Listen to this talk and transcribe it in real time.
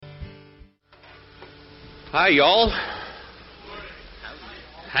Hi, y'all.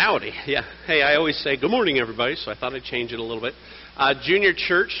 Howdy. Yeah. Hey, I always say good morning, everybody, so I thought I'd change it a little bit. Junior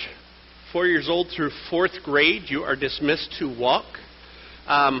church, 4 years old through 4th grade, you are dismissed to walk.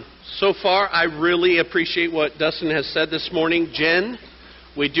 So far, I really appreciate what Dustin has said this morning. Jen,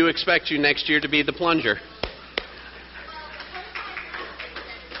 we do expect you next year to be the plunger.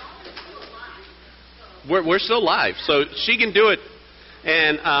 We're still live, so she can do it.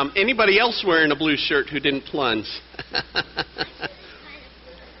 And anybody else wearing a blue shirt who didn't plunge?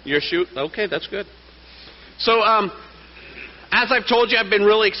 Your shoe? Okay, that's good. So, as I've told you, I've been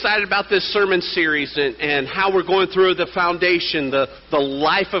really excited about this sermon series and how we're going through the foundation, the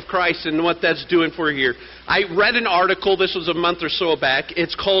life of Christ and what that's doing for here. I read an article, this was a month or so back.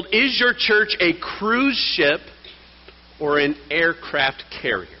 It's called, "Is Your Church a Cruise Ship or an Aircraft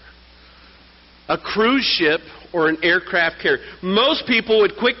Carrier?" A cruise ship or an aircraft carrier. Most people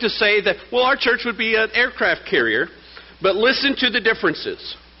would quick to say that, well, our church would be an aircraft carrier. But listen to the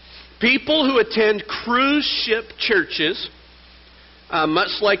differences. People who attend cruise ship churches,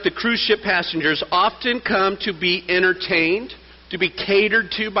 much like the cruise ship passengers, often come to be entertained, to be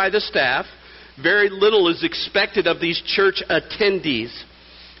catered to by the staff. Very little is expected of these church attendees.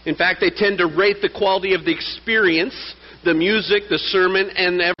 In fact, they tend to rate the quality of the experience, the music, the sermon,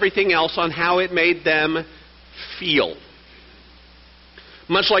 and everything else on how it made them feel.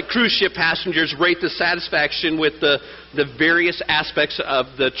 Much like cruise ship passengers rate the satisfaction with the various aspects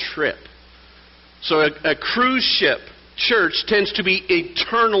of the trip. So a cruise ship church tends to be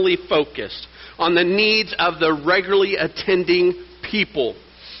eternally focused on the needs of the regularly attending people.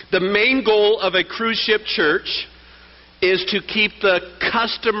 The main goal of a cruise ship church is to keep the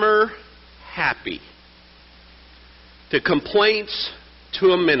customer happy. To complaints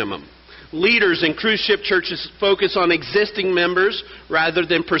to a minimum. Leaders in cruise ship churches focus on existing members rather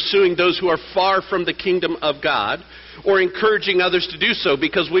than pursuing those who are far from the kingdom of God or encouraging others to do so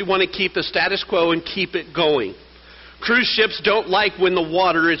because we want to keep the status quo and keep it going. Cruise ships don't like when the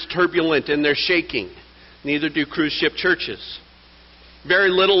water is turbulent and they're shaking. Neither do cruise ship churches. Very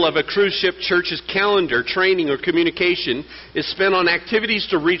little of a cruise ship church's calendar, training, or communication is spent on activities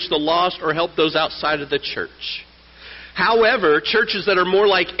to reach the lost or help those outside of the church. However, churches that are more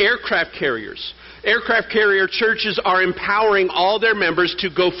like aircraft carriers, aircraft carrier churches are empowering all their members to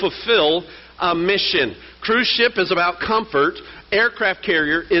go fulfill a mission. Cruise ship is about comfort. Aircraft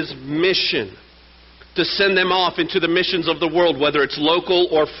carrier is mission. To send them off into the missions of the world, whether it's local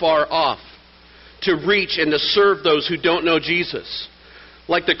or far off. To reach and to serve those who don't know Jesus.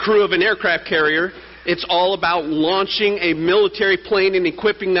 Like the crew of an aircraft carrier, it's all about launching a military plane and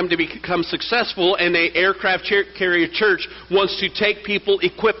equipping them to become successful, and an aircraft carrier church wants to take people,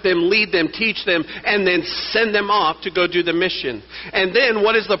 equip them, lead them, teach them, and then send them off to go do the mission. And then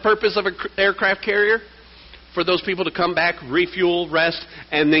what is the purpose of an aircraft carrier? For those people to come back, refuel, rest,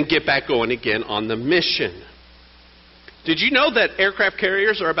 and then get back going again on the mission. Did you know that aircraft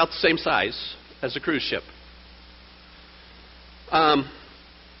carriers are about the same size as a cruise ship?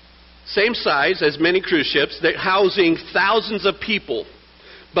 Same size as many cruise ships. They're housing thousands of people.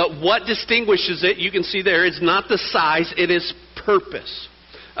 But what distinguishes it, you can see there, is not the size, it is purpose.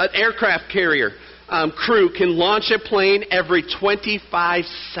 An aircraft carrier crew can launch a plane every 25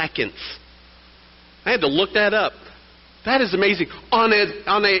 seconds. I had to look that up. That is amazing. On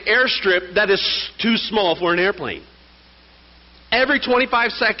an airstrip that is too small for an airplane. Every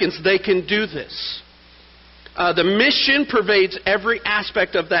 25 seconds they can do this. The mission pervades every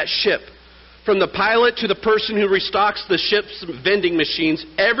aspect of that ship. From the pilot to the person who restocks the ship's vending machines,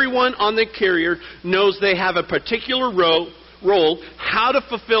 everyone on the carrier knows they have a particular role, how to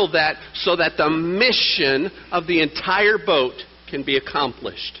fulfill that so that the mission of the entire boat can be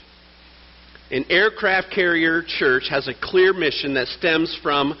accomplished. An aircraft carrier church has a clear mission that stems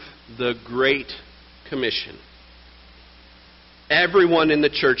from the Great Commission. Everyone in the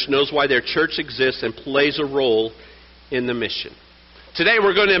church knows why their church exists and plays a role in the mission. Today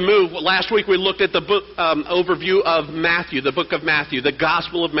we're going to move. Last week we looked at the book overview of Matthew, the book of Matthew, the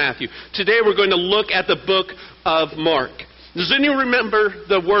Gospel of Matthew. Today we're going to look at the book of Mark. Does anyone remember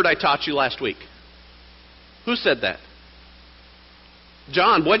the word I taught you last week? Who said that?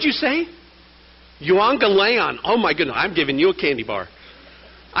 John, what'd you say? Euangelion. Oh my goodness, I'm giving you a candy bar.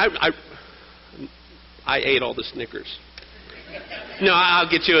 I ate all the Snickers. No, I'll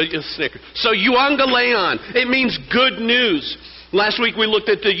get you a Snicker. So, euangelion, it means good news. Last week we looked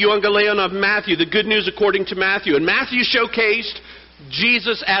at the euangelion of Matthew, the good news according to Matthew. And Matthew showcased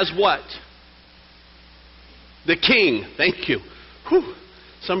Jesus as what? The King. Thank you. Whew.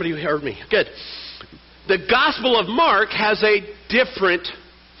 Somebody heard me. Good. The Gospel of Mark has a different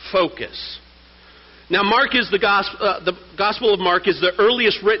focus. Now, Mark is the Gospel of Mark is the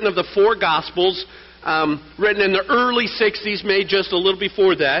earliest written of the four Gospels, written in the early 60s, made just a little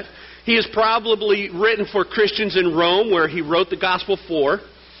before that. He is probably written for Christians in Rome, where he wrote the Gospel for.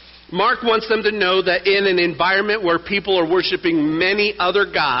 Mark wants them to know that in an environment where people are worshiping many other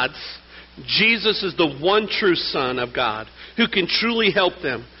gods, Jesus is the one true Son of God who can truly help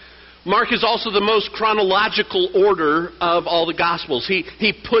them. Mark is also the most chronological order of all the Gospels.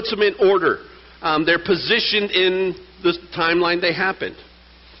 He puts them in order. They're positioned in the timeline they happened.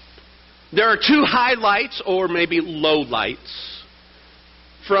 There are two highlights, or maybe lowlights,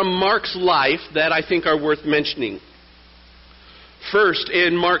 from Mark's life that I think are worth mentioning. First,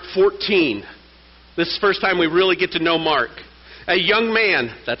 in Mark 14, this is the first time we really get to know Mark. A young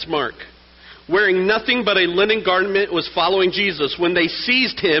man, that's Mark, wearing nothing but a linen garment was following Jesus. When they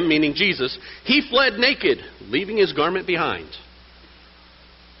seized him, meaning Jesus, he fled naked, leaving his garment behind.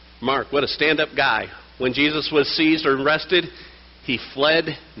 Mark, what a stand-up guy. When Jesus was seized or arrested, he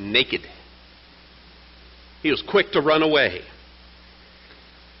fled naked. He was quick to run away.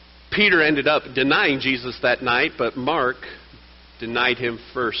 Peter ended up denying Jesus that night, but Mark denied him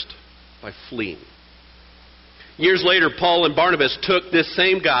first by fleeing. Years later, Paul and Barnabas took this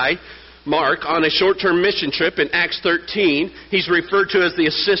same guy, Mark, on a short-term mission trip in Acts 13. He's referred to as the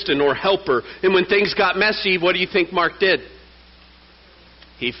assistant or helper. And when things got messy, what do you think Mark did?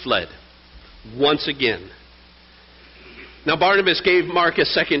 He fled once again. Now, Barnabas gave Mark a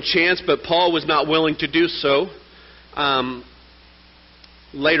second chance, but Paul was not willing to do so.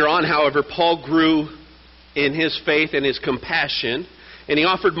 Later on, however, Paul grew in his faith and his compassion, and he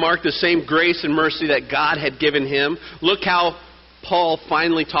offered Mark the same grace and mercy that God had given him. Look how Paul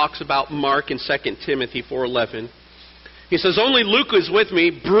finally talks about Mark in 2 Timothy 4:11. He says, "Only Luke is with me.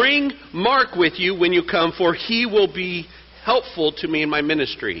 Bring Mark with you when you come, for he will be helpful to me in my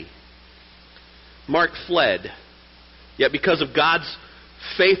ministry." Mark fled. Yet because of God's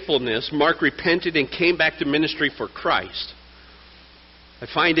faithfulness, Mark repented and came back to ministry for Christ. I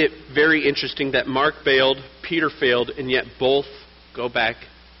find it very interesting that Mark failed, Peter failed, and yet both go back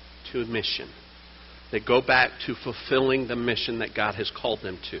to a mission. They go back to fulfilling the mission that God has called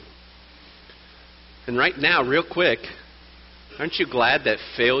them to. And right now, real quick, aren't you glad that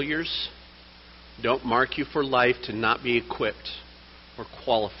failures don't mark you for life to not be equipped or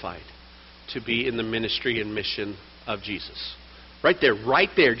qualified to be in the ministry and mission of Jesus? Right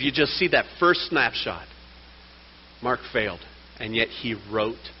there. Do you just see that first snapshot? Mark failed, and yet he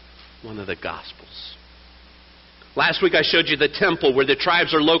wrote one of the Gospels. Last week I showed you the temple where the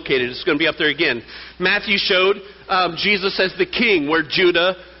tribes are located. It's going to be up there again. Matthew showed Jesus as the king, where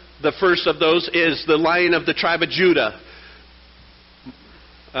Judah, the first of those, is the Lion of the tribe of Judah.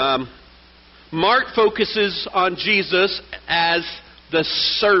 Mark focuses on Jesus as the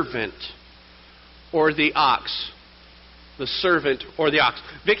servant or the ox. The servant or the ox.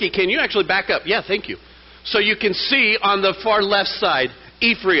 Vicki, can you actually back up? Yeah, thank you. So you can see on the far left side,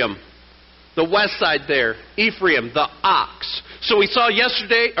 Ephraim. The west side there, Ephraim, the ox. So we saw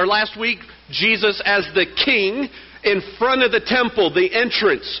yesterday, or last week, Jesus as the king in front of the temple, the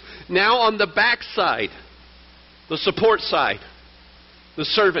entrance. Now on the back side, the support side, the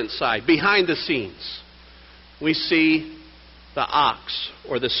servant side, behind the scenes, we see the ox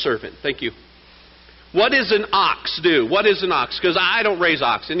or the servant. Thank you. What does an ox do? What is an ox? Because I don't raise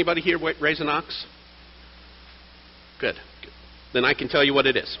ox. Anybody here raise an ox? Good. Then I can tell you what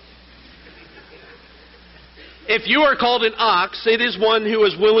it is. If you are called an ox, it is one who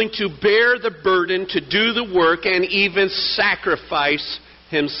is willing to bear the burden, to do the work, and even sacrifice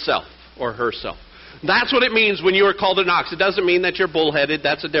himself or herself. That's what it means when you are called an ox. It doesn't mean that you're bullheaded.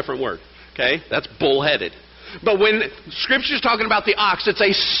 That's a different word. Okay? That's bullheaded. But when Scripture's talking about the ox, it's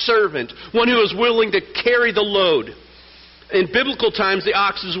a servant, one who is willing to carry the load. In biblical times, the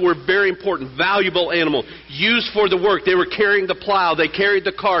oxes were very important, valuable animal, used for the work. They were carrying the plow. They carried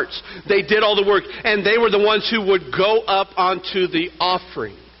the carts. They did all the work. And they were the ones who would go up onto the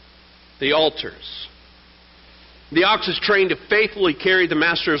offering, the altars. The ox is trained to faithfully carry the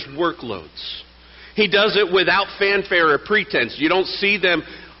master's workloads. He does it without fanfare or pretense. You don't see them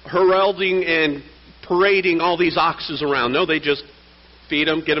heralding and parading all these oxes around. No, they just feed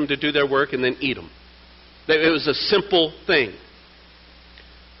them, get them to do their work, and then eat them. It was a simple thing.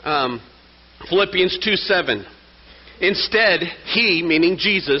 Philippians 2:7. Instead, he, meaning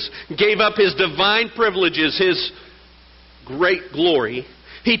Jesus, gave up his divine privileges, his great glory.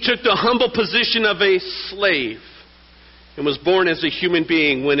 He took the humble position of a slave and was born as a human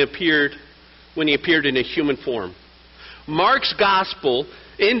being when he appeared in a human form. Mark's gospel,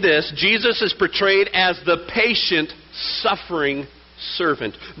 in this, Jesus is portrayed as the patient, suffering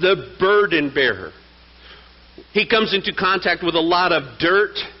servant, the burden bearer. He comes into contact with a lot of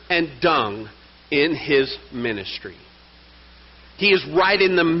dirt and dung in his ministry. He is right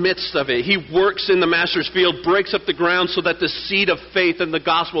in the midst of it. He works in the master's field, breaks up the ground so that the seed of faith and the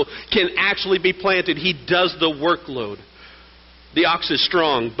gospel can actually be planted. He does the workload. The ox is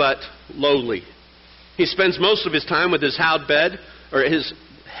strong, but lowly. He spends most of his time with his head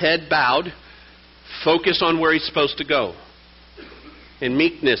bowed, focused on where he's supposed to go, in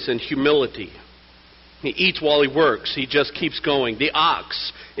meekness and humility. He eats while he works. He just keeps going. The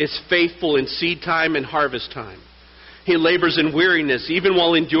ox is faithful in seed time and harvest time. He labors in weariness, even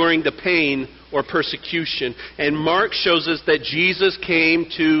while enduring the pain or persecution. And Mark shows us that Jesus came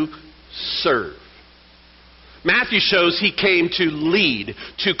to serve. Matthew shows he came to lead,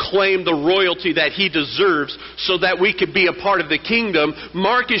 to claim the royalty that he deserves so that we could be a part of the kingdom.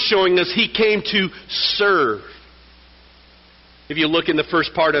 Mark is showing us he came to serve. If you look in the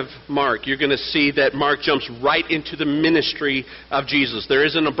first part of Mark, you're going to see that Mark jumps right into the ministry of Jesus. There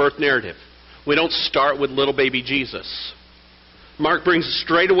isn't a birth narrative. We don't start with little baby Jesus. Mark brings us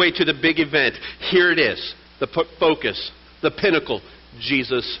straight away to the big event. Here it is, the focus, the pinnacle,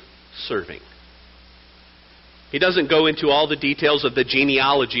 Jesus serving. He doesn't go into all the details of the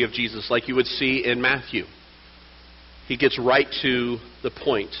genealogy of Jesus like you would see in Matthew. He gets right to the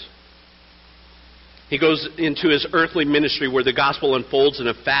point. He goes into his earthly ministry where the gospel unfolds in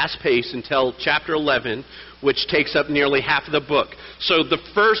a fast pace until chapter 11, which takes up nearly half of the book. So the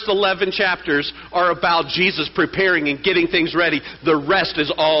first 11 chapters are about Jesus preparing and getting things ready. The rest is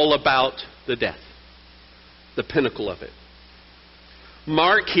all about the death, the pinnacle of it.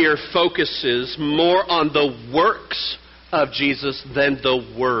 Mark here focuses more on the works of Jesus than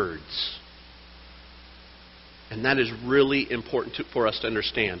the words. And that is really important for us to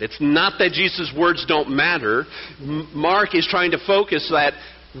understand. It's not that Jesus' words don't matter. Mark is trying to focus that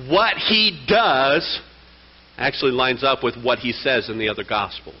what he does actually lines up with what he says in the other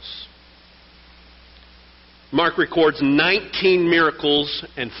Gospels. Mark records 19 miracles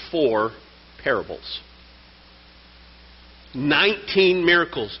and 4 parables. 19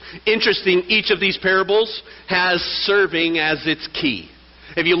 miracles. Interesting, each of these parables has serving as its key.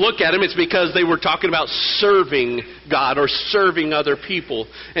 If you look at them, it's because they were talking about serving God or serving other people.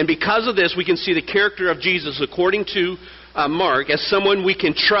 And because of this, we can see the character of Jesus, according to Mark, as someone we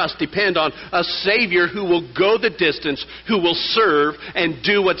can trust, depend on, a Savior who will go the distance, who will serve and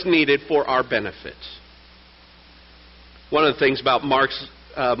do what's needed for our benefit. One of the things about Mark's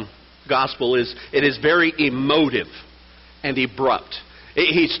gospel is it is very emotive and abrupt.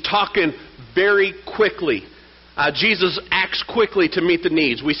 He's talking very quickly. Jesus acts quickly to meet the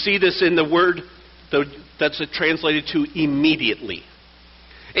needs. We see this in the word that's translated to immediately.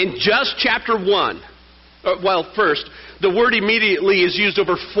 In just chapter 1, first, the word immediately is used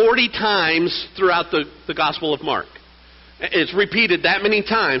over 40 times throughout the Gospel of Mark. It's repeated that many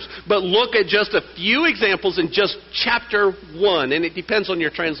times. But look at just a few examples in just chapter 1. And it depends on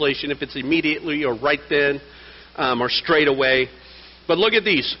your translation if it's immediately or right then or straight away. But look at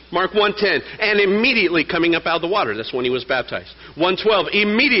these. Mark 1:10. And immediately coming up out of the water. That's when he was baptized. 1:12.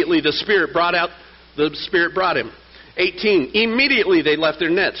 Immediately the Spirit brought him. 18. Immediately they left their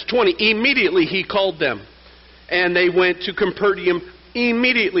nets. 20. Immediately he called them. And they went to Capernaum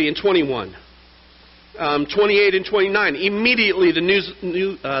immediately in 21. 28 and 29. Immediately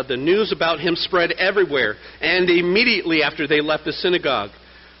the news about him spread everywhere. And immediately after they left the synagogue.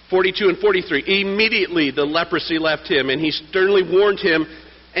 42 and 43. Immediately the leprosy left him, and he sternly warned him,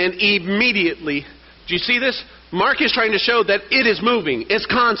 and immediately... Do you see this? Mark is trying to show that it is moving. It's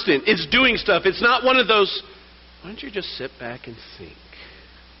constant. It's doing stuff. It's not one of those, why don't you just sit back and think?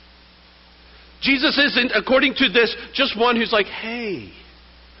 Jesus isn't, according to this, just one who's like, hey,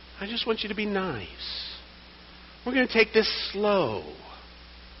 I just want you to be nice. We're going to take this slow.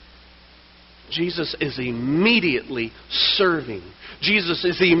 Jesus is immediately serving. Jesus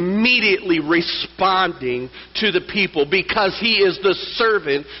is immediately responding to the people because he is the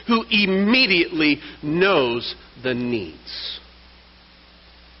servant who immediately knows the needs.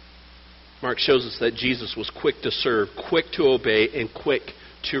 Mark shows us that Jesus was quick to serve, quick to obey, and quick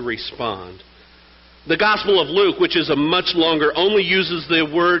to respond. The Gospel of Luke, which is a much longer, only uses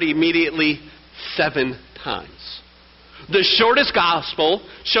the word immediately 7 times. The shortest gospel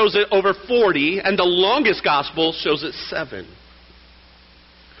shows it over 40, and the longest gospel shows it 7.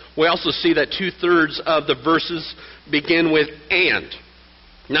 We also see that 2/3 of the verses begin with and.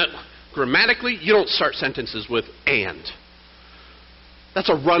 Now, grammatically, you don't start sentences with and. That's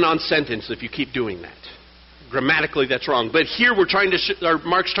a run-on sentence if you keep doing that. Grammatically, that's wrong. But here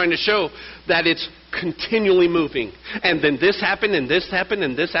Mark's trying to show that it's continually moving. And then this happened, and this happened,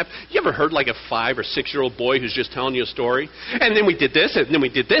 and this happened. You ever heard like a 5 or 6 year old boy who's just telling you a story? And then we did this, and then we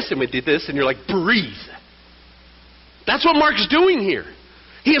did this, and we did this, and you're like, breathe. That's what Mark's doing here.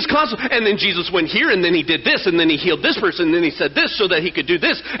 He is constantly, and then Jesus went here, and then he did this, and then he healed this person, and then he said this so that he could do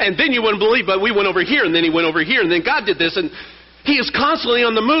this, and then you wouldn't believe, but we went over here, and then he went over here, and then God did this, and he is constantly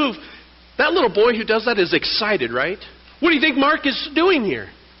on the move. That little boy who does that is excited, right? What do you think Mark is doing here?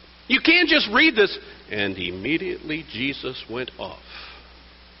 You can't just read this, and immediately Jesus went off.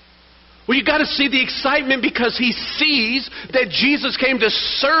 Well, you got to see the excitement because he sees that Jesus came to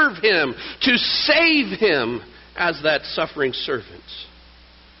serve him, to save him as that suffering servant.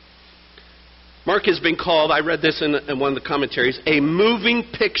 Mark has been called, I read this in one of the commentaries, a moving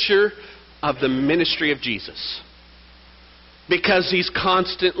picture of the ministry of Jesus. Because he's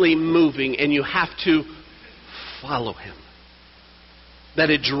constantly moving and you have to follow him. That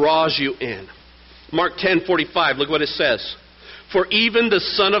it draws you in. Mark 10:45, look what it says. For even the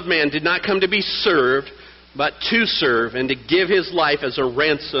Son of Man did not come to be served, but to serve and to give his life as a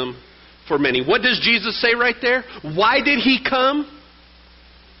ransom for many. What does Jesus say right there? Why did he come?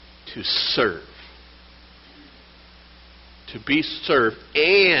 To serve. To be served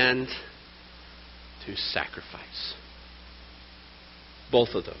and to sacrifice.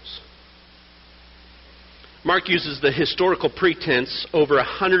 Both of those. Mark uses the historical pretense over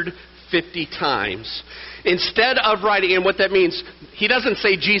 150 times. Instead of writing, and what that means, he doesn't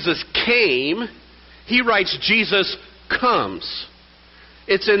say Jesus came, he writes Jesus comes.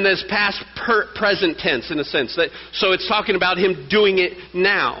 It's in this past present tense in a sense. So it's talking about him doing it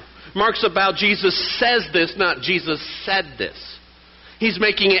now. Mark's about Jesus says this, not Jesus said this. He's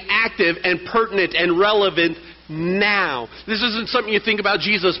making it active and pertinent and relevant now. This isn't something you think about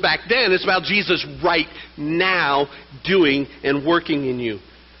Jesus back then. It's about Jesus right now doing and working in you.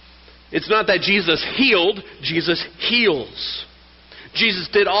 It's not that Jesus healed. Jesus heals. Jesus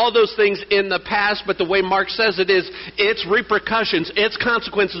did all those things in the past, but the way Mark says it is, its repercussions, its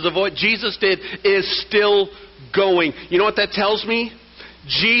consequences of what Jesus did is still going. You know what that tells me?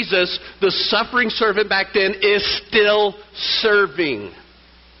 Jesus, the suffering servant back then, is still serving.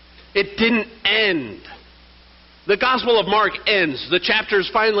 It didn't end. The Gospel of Mark ends. The chapters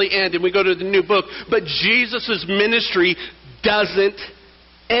finally end and we go to the new book. But Jesus' ministry doesn't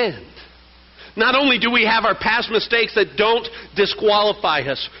end. Not only do we have our past mistakes that don't disqualify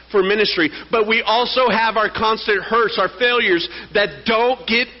us for ministry, but we also have our constant hurts, our failures that don't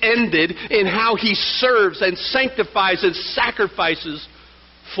get ended in how he serves and sanctifies and sacrifices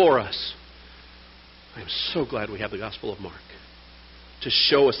for us. I'm so glad we have the Gospel of Mark to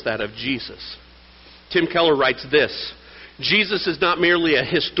show us that of Jesus. Tim Keller writes this: Jesus is not merely a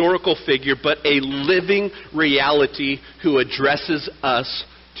historical figure, but a living reality who addresses us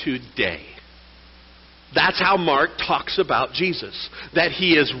today. That's how Mark talks about Jesus, that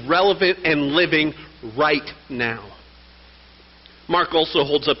he is relevant and living right now. Mark also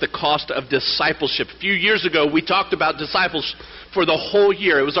holds up the cost of discipleship. A few years ago, we talked about disciples for the whole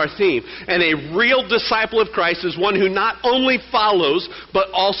year. It was our theme. And a real disciple of Christ is one who not only follows, but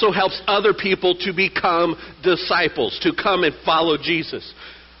also helps other people to become disciples, to come and follow Jesus.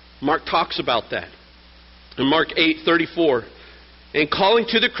 Mark talks about that. In Mark 8:34, and calling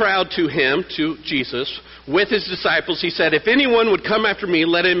to the crowd to him, to Jesus, with his disciples, he said, if anyone would come after me,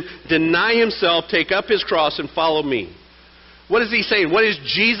 let him deny himself, take up his cross, and follow me. What is he saying? What is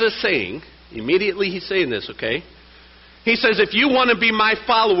Jesus saying? Immediately he's saying this, okay? He says, if you want to be my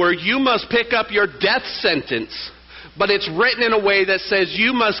follower, you must pick up your death sentence. But it's written in a way that says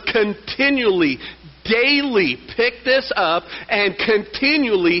you must continually, daily pick this up and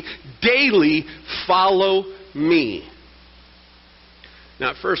continually, daily follow me.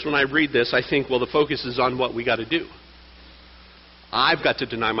 Now, at first, when I read this, I think, well, the focus is on what we got to do. I've got to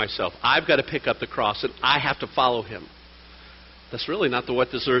deny myself. I've got to pick up the cross, and I have to follow him. That's really not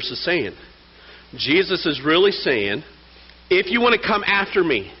what this verse is saying. Jesus is really saying, if you want to come after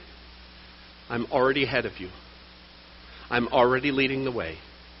me, I'm already ahead of you. I'm already leading the way.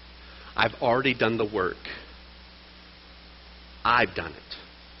 I've already done the work. I've done it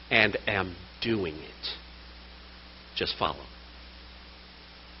and am doing it. Just follow.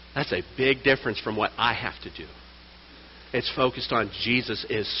 That's a big difference from what I have to do. It's focused on Jesus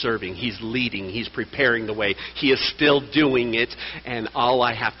is serving. He's leading. He's preparing the way. He is still doing it. And all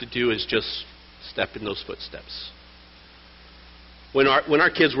I have to do is just step in those footsteps. When our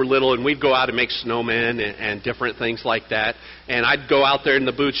kids were little and we'd go out and make snowmen and different things like that, and I'd go out there in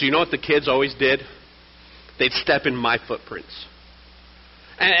the boots, you know what the kids always did? They'd step in my footprints.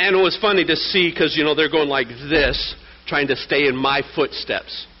 And it was funny to see because, they're going like this, trying to stay in my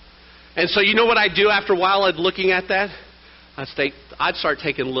footsteps. And so you know what I'd do after a while of looking at that? I'd start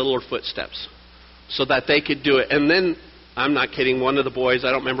taking littler footsteps so that they could do it. And then, I'm not kidding, one of the boys, I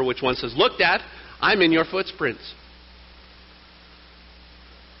don't remember which one, says, "Look, Dad, I'm in your footprints."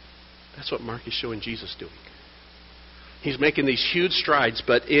 That's what Mark is showing Jesus doing. He's making these huge strides,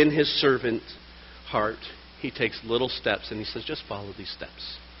 but in his servant heart, he takes little steps and he says, just follow these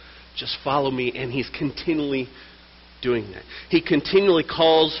steps. Just follow me. And he's continually doing that. He continually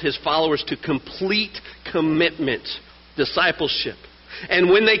calls his followers to complete commitment, discipleship. And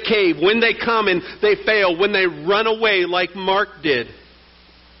when they cave, when they come and they fail, when they run away like Mark did,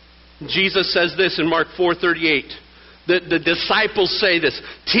 Jesus says this in Mark 4:38. The disciples say this,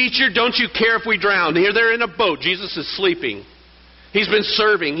 "Teacher, don't you care if we drown?" Here they're in a boat. Jesus is sleeping. He's been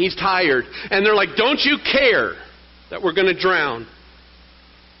serving. He's tired. And they're like, "Don't you care that we're going to drown?"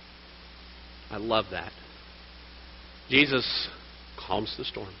 I love that. Jesus calms the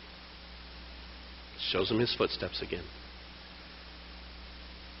storm. Shows them his footsteps again.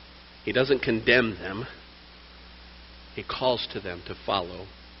 He doesn't condemn them. He calls to them to follow.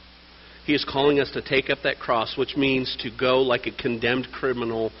 He is calling us to take up that cross, which means to go like a condemned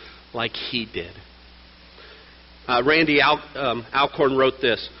criminal like he did. Randy Alcorn wrote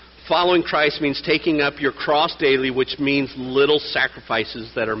this: "Following Christ means taking up your cross daily, which means little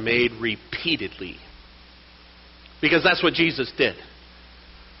sacrifices that are made repeatedly." Because that's what Jesus did.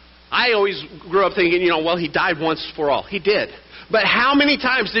 I always grew up thinking, well, he died once for all. He did. But how many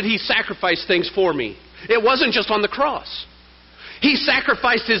times did he sacrifice things for me? It wasn't just on the cross. He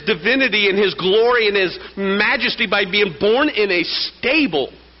sacrificed his divinity and his glory and his majesty by being born in a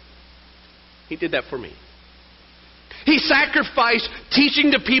stable. He did that for me. He sacrificed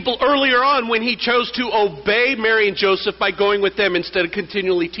teaching to people earlier on when he chose to obey Mary and Joseph by going with them instead of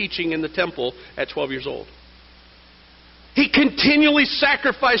continually teaching in the temple at 12 years old. He continually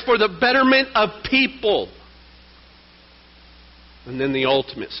sacrificed for the betterment of people. And then the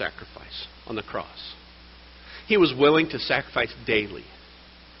ultimate sacrifice on the cross. He was willing to sacrifice daily.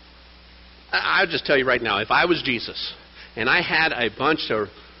 I'll just tell you right now, if I was Jesus and I had a bunch of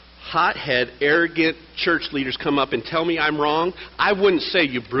hothead, arrogant church leaders come up and tell me I'm wrong, I wouldn't say,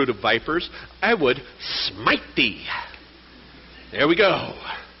 "You brood of vipers." I would smite thee. There we go.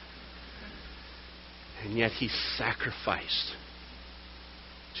 And yet he sacrificed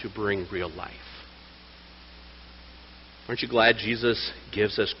to bring real life. Aren't you glad Jesus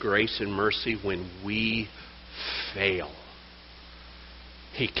gives us grace and mercy when we fail?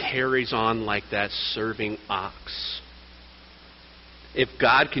 He carries on like that serving ox. If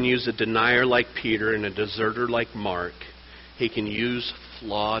God can use a denier like Peter and a deserter like Mark, he can use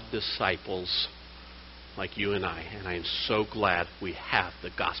flawed disciples like you and I. And I am so glad we have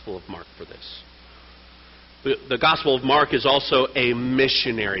the Gospel of Mark for this. The Gospel of Mark is also a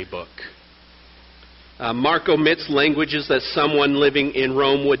missionary book. Mark omits languages that someone living in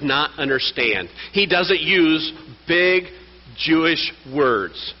Rome would not understand. He doesn't use big Jewish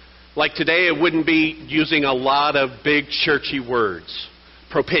words. Like today, it wouldn't be using a lot of big churchy words.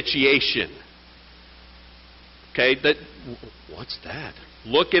 Propitiation. Okay, what's that?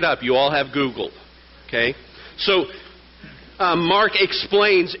 Look it up. You all have Googled. Okay, so Mark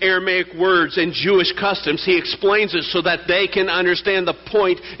explains Aramaic words and Jewish customs. He explains it so that they can understand the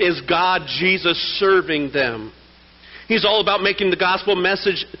point is God, Jesus, serving them. He's all about making the gospel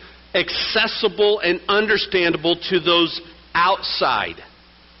message accessible and understandable to those outside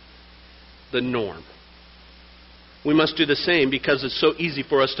the norm. We must do the same because it's so easy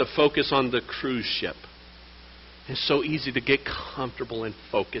for us to focus on the cruise ship. It's so easy to get comfortable and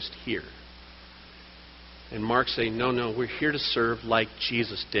focused here. And Mark's saying, no, we're here to serve like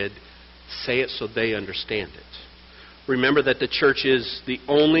Jesus did. Say it so they understand it. Remember that the church is the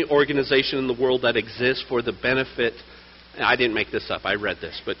only organization in the world that exists for the benefit. I didn't make this up. I read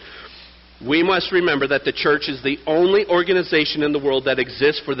this. But we must remember that the church is the only organization in the world that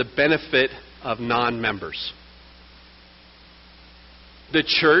exists for the benefit of non-members. The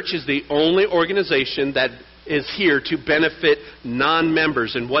church is the only organization that is here to benefit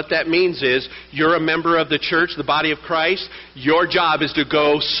non-members. And what that means is you're a member of the church, the body of Christ. Your job is to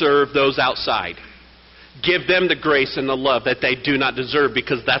go serve those outside. Give them the grace and the love that they do not deserve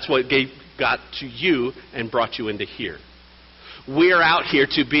because that's what got to you and brought you into here. We're out here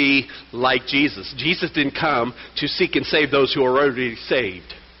to be like Jesus. Jesus didn't come to seek and save those who are already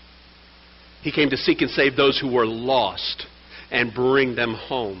saved. He came to seek and save those who were lost and bring them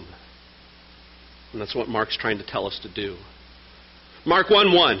home. And that's what Mark's trying to tell us to do. Mark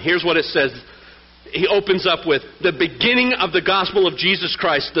 1:1, here's what it says. he opens up with the beginning of the gospel of Jesus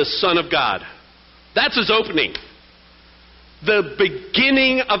Christ, the Son of God. That's his opening. The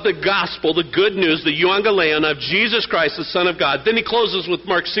beginning of the gospel, the good news, the euangelion of Jesus Christ, the Son of God. Then he closes with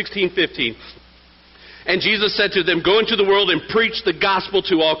Mark 16:15. And Jesus said to them, go into the world and preach the gospel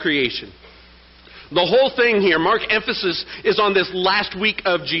to all creation. The whole thing here, Mark emphasis is on this last week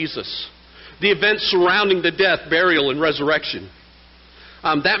of Jesus. The events surrounding the death, burial, and resurrection.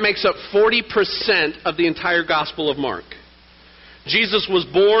 That makes up 40% of the entire Gospel of Mark. Jesus was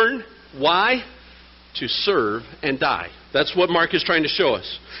born, why? To serve and die. That's what Mark is trying to show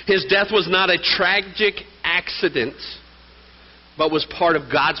us. His death was not a tragic accident, but was part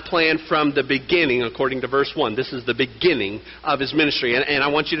of God's plan from the beginning, according to verse 1. This is the beginning of his ministry. And I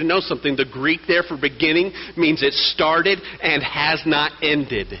want you to know something. The Greek there for beginning means it started and has not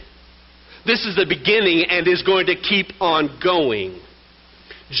ended. This is the beginning and is going to keep on going.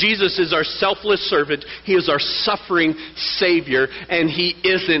 Jesus is our selfless servant. He is our suffering Savior, and he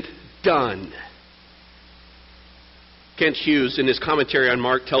isn't done. Kent Hughes, in his commentary on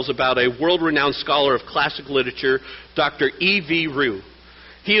Mark, tells about a world-renowned scholar of classic literature, Dr. E.V. Rue.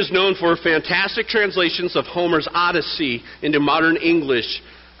 He is known for fantastic translations of Homer's Odyssey into modern English.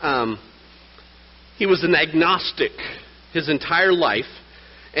 He was an agnostic his entire life,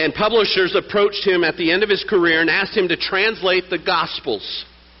 and publishers approached him at the end of his career and asked him to translate the Gospels.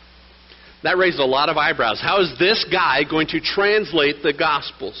 That raised a lot of eyebrows. How is this guy going to translate the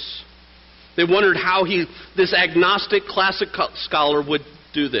Gospels? They wondered how this agnostic classic scholar would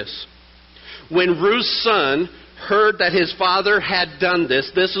do this. When Rue's son heard that his father had done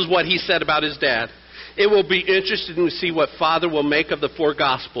this, this is what he said about his dad. It will be interesting to see what Father will make of the four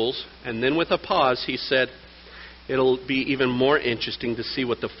Gospels. And then with a pause, he said, it'll be even more interesting to see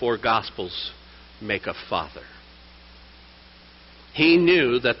what the four Gospels make of Father. He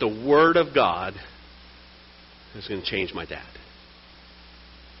knew that the Word of God was going to change my dad.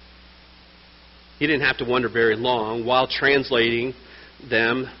 He didn't have to wonder very long. While translating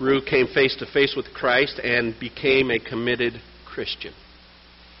them, Rue came face to face with Christ and became a committed Christian.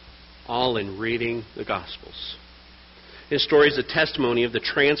 All in reading the Gospels. His story is a testimony of the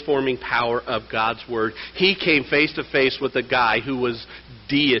transforming power of God's Word. He came face to face with a guy who was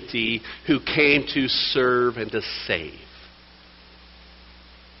deity, who came to serve and to save.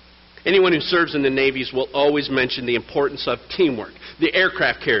 Anyone who serves in the navies will always mention the importance of teamwork. The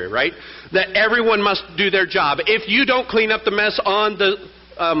aircraft carrier, right? That everyone must do their job. If you don't clean up the mess on the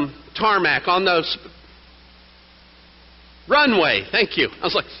tarmac, on the runway, thank you. I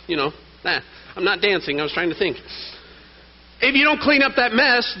was like, I'm not dancing. I was trying to think. If you don't clean up that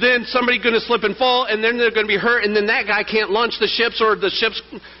mess, then somebody's going to slip and fall, and then they're going to be hurt, and then that guy can't launch the ships, or the ships...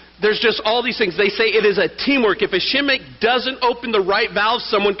 There's just all these things. They say it is a teamwork. If a shipmate doesn't open the right valve,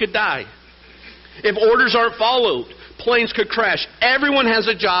 someone could die. If orders aren't followed, planes could crash. Everyone has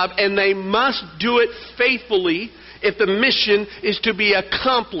a job, and they must do it faithfully if the mission is to be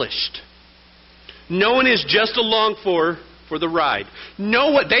accomplished. No one is just along for the ride.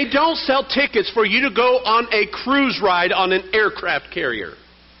 They don't sell tickets for you to go on a cruise ride on an aircraft carrier,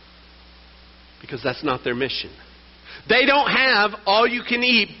 because that's not their mission. They don't have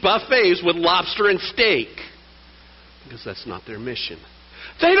all-you-can-eat buffets with lobster and steak, because that's not their mission.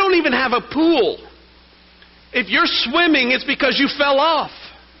 They don't even have a pool. If you're swimming, it's because you fell off.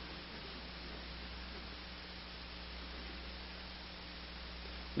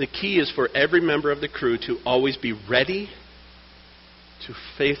 The key is for every member of the crew to always be ready to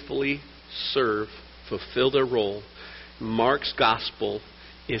faithfully serve, fulfill their role. Mark's gospel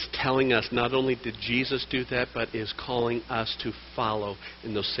is telling us not only did Jesus do that, but is calling us to follow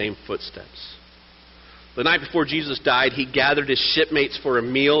in those same footsteps. The night before Jesus died, he gathered his shipmates for a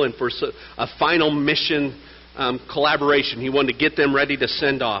meal and for a final mission collaboration. He wanted to get them ready to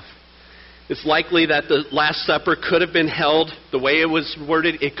send off. It's likely that the Last Supper could have been held, the way it was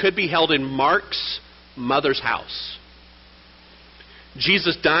worded, it could be held in Mark's mother's house.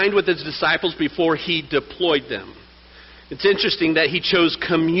 Jesus dined with his disciples before he deployed them. It's interesting that he chose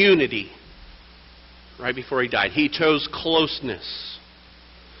community right before he died. He chose closeness.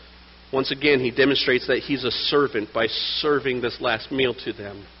 Once again, he demonstrates that he's a servant by serving this last meal to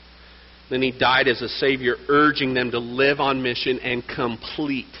them. Then he died as a Savior, urging them to live on mission and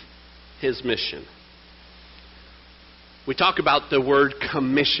complete his mission. We talk about the word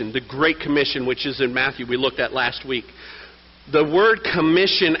commission, the Great Commission, which is in Matthew, we looked at last week. The word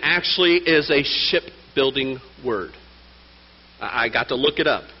commission actually is a shipbuilding word. I got to look it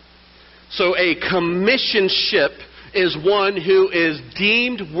up. So a commissioned ship is one who is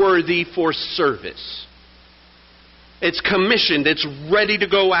deemed worthy for service. It's commissioned. It's ready to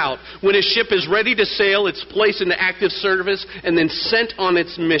go out. When a ship is ready to sail, it's placed into active service and then sent on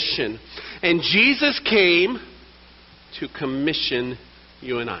its mission. And Jesus came to commission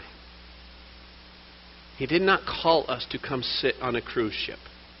you and I. He did not call us to come sit on a cruise ship.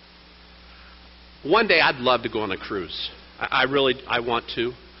 One day I'd love to go on a cruise. I want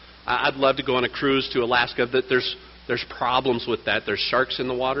to. I'd love to go on a cruise to Alaska. There's problems with that. There's sharks in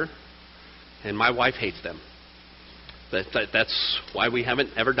the water, and my wife hates them. That's why we haven't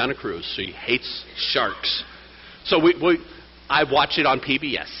ever done a cruise. She hates sharks. So I watch it on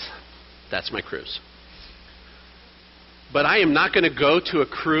PBS. That's my cruise. But I am not going to go to a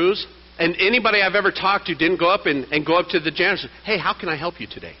cruise. And anybody I've ever talked to didn't go up and go up to the janitor and say, hey, how can I help you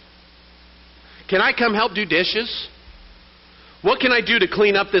today? Can I come help do dishes? What can I do to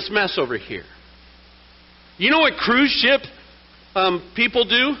clean up this mess over here? You know what cruise ship people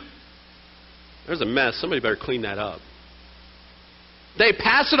do? There's a mess. Somebody better clean that up. They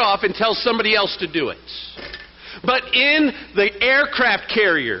pass it off and tell somebody else to do it. But in the aircraft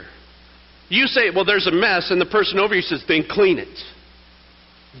carrier, you say, well, there's a mess, and the person over you says, then clean it.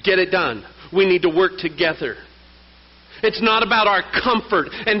 Get it done. We need to work together. It's not about our comfort.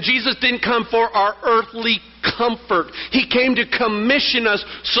 And Jesus didn't come for our earthly comfort. He came to commission us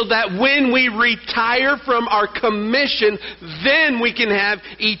so that when we retire from our commission, then we can have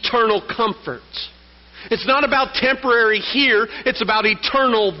eternal comfort. It's not about temporary here. It's about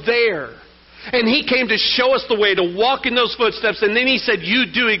eternal there. And He came to show us the way to walk in those footsteps. And then He said, you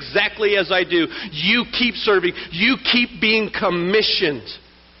do exactly as I do. You keep serving. You keep being commissioned.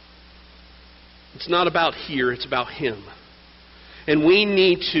 It's not about here. It's about Him. And we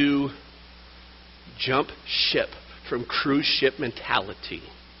need to jump ship from cruise ship mentality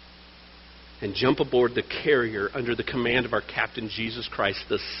and jump aboard the carrier under the command of our captain, Jesus Christ,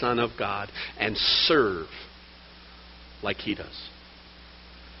 the Son of God, and serve like He does.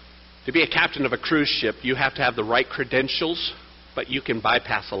 To be a captain of a cruise ship, you have to have the right credentials, but you can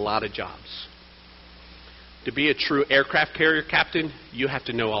bypass a lot of jobs. To be a true aircraft carrier captain, you have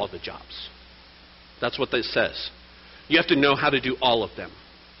to know all the jobs. That's what this says. You have to know how to do all of them.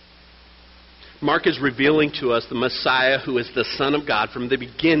 Mark is revealing to us the Messiah who is the Son of God from the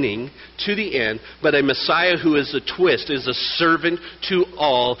beginning to the end, but a Messiah who is a twist, is a servant to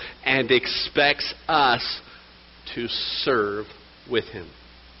all, and expects us to serve with Him.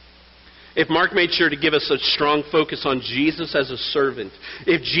 If Mark made sure to give us a strong focus on Jesus as a servant,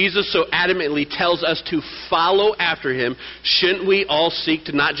 if Jesus so adamantly tells us to follow after Him, shouldn't we all seek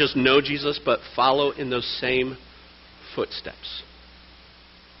to not just know Jesus, but follow in those same footsteps?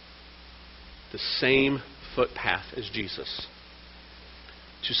 The same footpath as Jesus.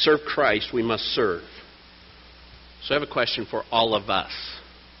 To serve Christ, we must serve. So I have a question for all of us.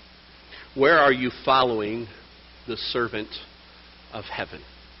 Where are you following the servant of heaven?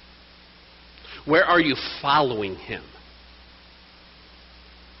 Where are you following Him?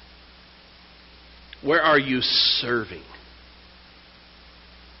 Where are you serving?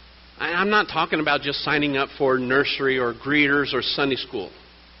 I'm not talking about just signing up for nursery or greeters or Sunday school.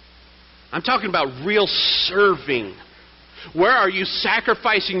 I'm talking about real serving. Where are you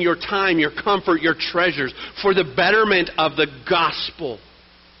sacrificing your time, your comfort, your treasures for the betterment of the gospel?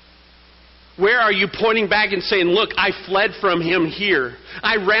 Where are you pointing back and saying, look, I fled from Him here.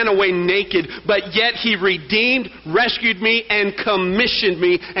 I ran away naked, but yet He redeemed, rescued me, and commissioned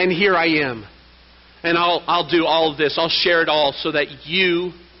me, and here I am. And I'll do all of this. I'll share it all so that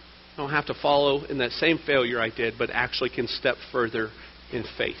you don't have to follow in that same failure I did, but actually can step further in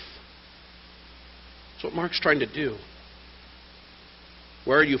faith. That's what Mark's trying to do.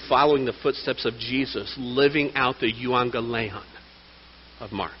 Where are you following the footsteps of Jesus, living out the euangelion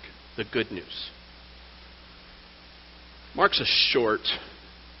of Mark? The good news. Mark's a short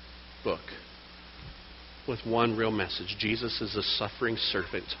book with one real message. Jesus is a suffering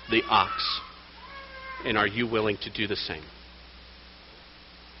servant, the ox. And are you willing to do the same?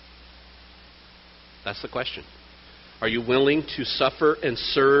 That's the question. Are you willing to suffer and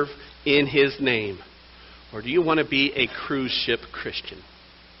serve in His name? Or do you want to be a cruise ship Christian?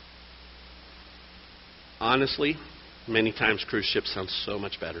 Honestly, many times cruise ships sound so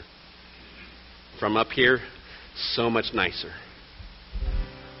much better. From up here, so much nicer.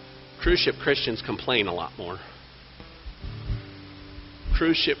 Cruise ship Christians complain a lot more.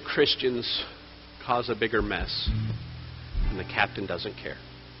 Cruise ship Christians cause a bigger mess, and the captain doesn't care.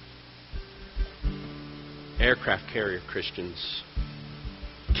 Aircraft carrier Christians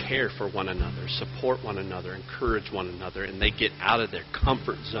care for one another, support one another, encourage one another, and they get out of their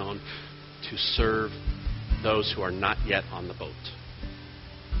comfort zone to serve those who are not yet on the boat.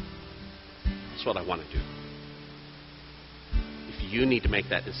 That's what I want to do. you need to make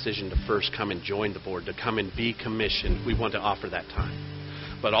that decision to first come and join the board, to come and be commissioned, we want to offer that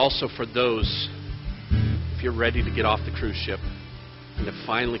time. But also for those, if you're ready to get off the cruise ship and to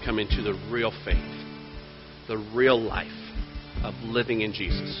finally come into the real faith, the real life of living in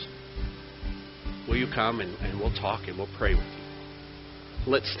Jesus, will you come and we'll talk and we'll pray with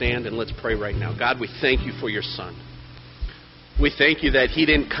you. Let's stand and let's pray right now. God, we thank you for your Son. We thank you that he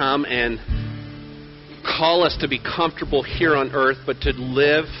didn't come and call us to be comfortable here on earth, but to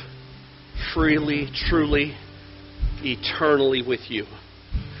live freely, truly, eternally with you.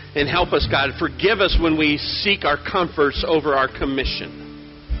 And help us, God. Forgive us when we seek our comforts over our commission.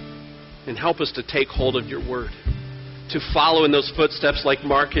 And help us to take hold of your word, to follow in those footsteps like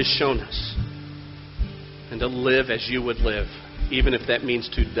Mark has shown us, and to live as you would live, even if that means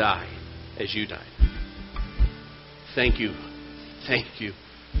to die as you died. Thank you. Thank you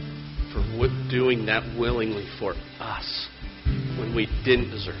for doing that willingly for us when we didn't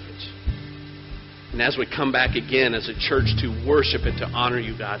deserve it. And as we come back again as a church to worship and to honor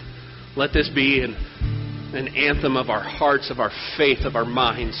you, God, let this be an anthem of our hearts, of our faith, of our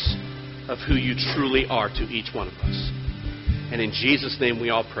minds, of who you truly are to each one of us. And in Jesus' name we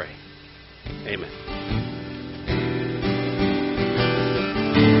all pray. Amen.